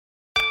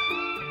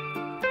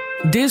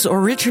This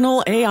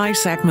original AI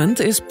segment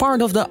is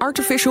part of the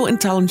Artificial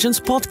Intelligence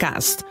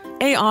podcast,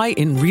 AI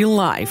in Real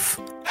Life.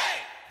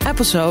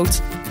 Episode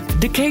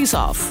The Case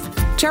of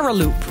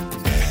Terraloop.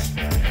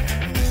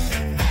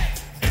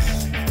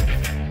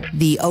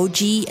 The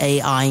OG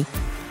AI.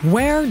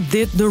 Where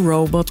did the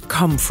robot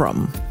come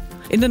from?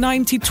 In the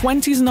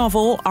 1920s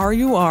novel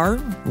R.U.R,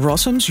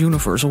 Rossum's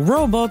Universal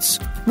Robots,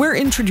 we're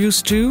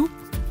introduced to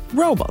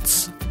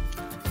robots.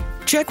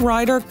 Czech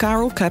writer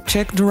Karel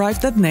Kapček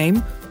derived that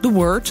name, the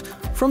word,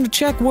 from the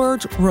Czech word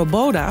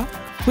robota,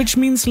 which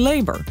means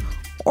labor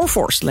or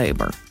forced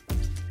labor.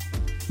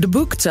 The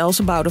book tells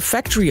about a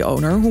factory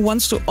owner who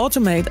wants to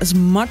automate as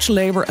much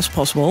labor as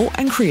possible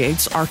and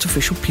creates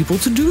artificial people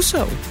to do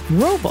so,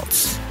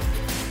 robots.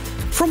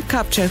 From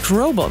Kapček's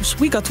robots,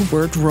 we got the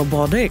word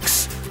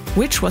robotics,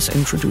 which was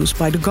introduced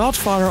by the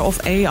godfather of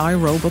AI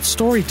robot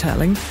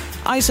storytelling,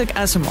 Isaac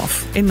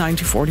Asimov, in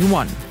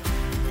 1941.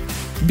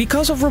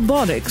 Because of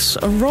robotics,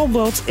 a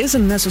robot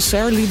isn't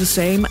necessarily the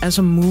same as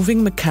a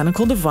moving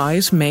mechanical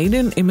device made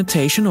in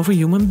imitation of a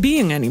human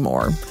being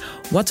anymore.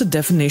 What the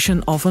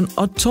definition of an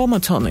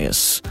automaton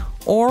is,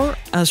 or,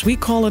 as we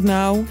call it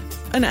now,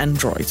 an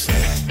android.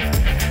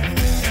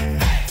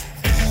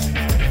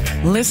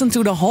 Listen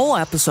to the whole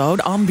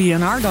episode on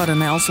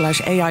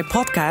bnr.nl/AI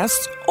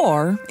podcast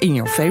or in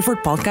your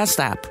favorite podcast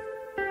app.